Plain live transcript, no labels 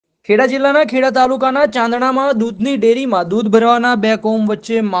ખેડા જિલ્લાના ખેડા તાલુકાના ચાંદણામાં દૂધની ડેરીમાં દૂધ ભરવાના બે કોમ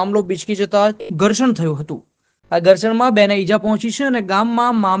વચ્ચે મામલો બિચકી જતા ઘર્ષણ થયું હતું। આ ઘર્ષણમાં બેને ઈજા પહોંચી છે અને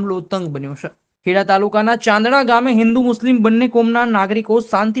ગામમાં મામલો તંગ બન્યો છે। ખેડા તાલુકાના ચાંદણા ગામે હિન્દુ મુસ્લિમ બંને કોમના નાગરિકો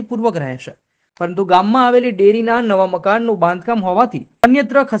શાંતિપૂર્વક રહે છે, પરંતુ ગામમાં આવેલી ડેરીના નવા મકાનનું બાંધકામ હોવાથી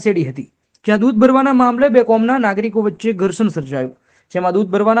અન્યત્ર ખસેડી હતી, જ્યાં દૂધ ભરવાના મામલે બે કોમના નાગરિકો વચ્ચે ઘર્ષણ સર્જાયું, જેમાં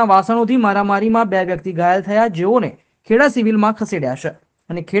દૂધ ભરવાના વાસણોથી મારામારીમાં બે વ્યક્તિ ઘાયલ થયા, જેઓને ખેડા સિવિલમાં ખસેડ્યા છે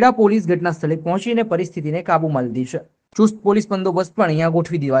અને ખેડા પોલીસ ઘટના સ્થળે પહોંચીને પરિસ્થિતિને કાબૂમાં લીધી છે। ચુસ્ત પોલીસ બંદોબસ્ત પણ અહીંયા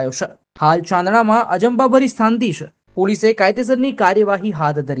ગોઠવી દેવાયો છે। હાલ ચાંદણામાં અજંપાભરી શાંતિ છે। પોલીસે કાયદેસરની કાર્યવાહી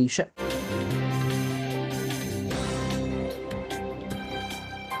હાથ ધરી છે।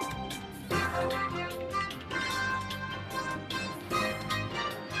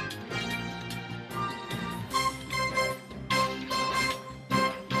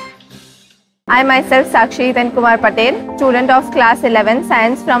 I myself Sakshi Kumar Patel, student of class 11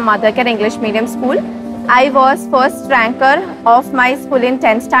 science from Mother Care English Medium School. I was first ranker of my school in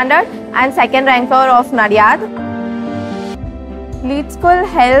 10th standard and second ranker of Nadiad. Lead school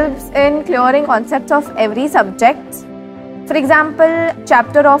helps in clearing concepts of every subject. For example,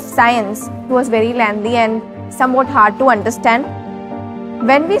 chapter of science was very lengthy and somewhat hard to understand.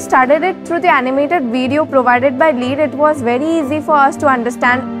 When we studied it through the animated video provided by Lead, it was very easy for us to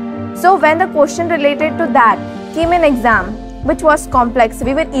understand. So when the question related to that came in exam, which was complex,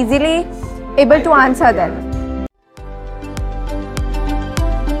 we were easily able to answer them.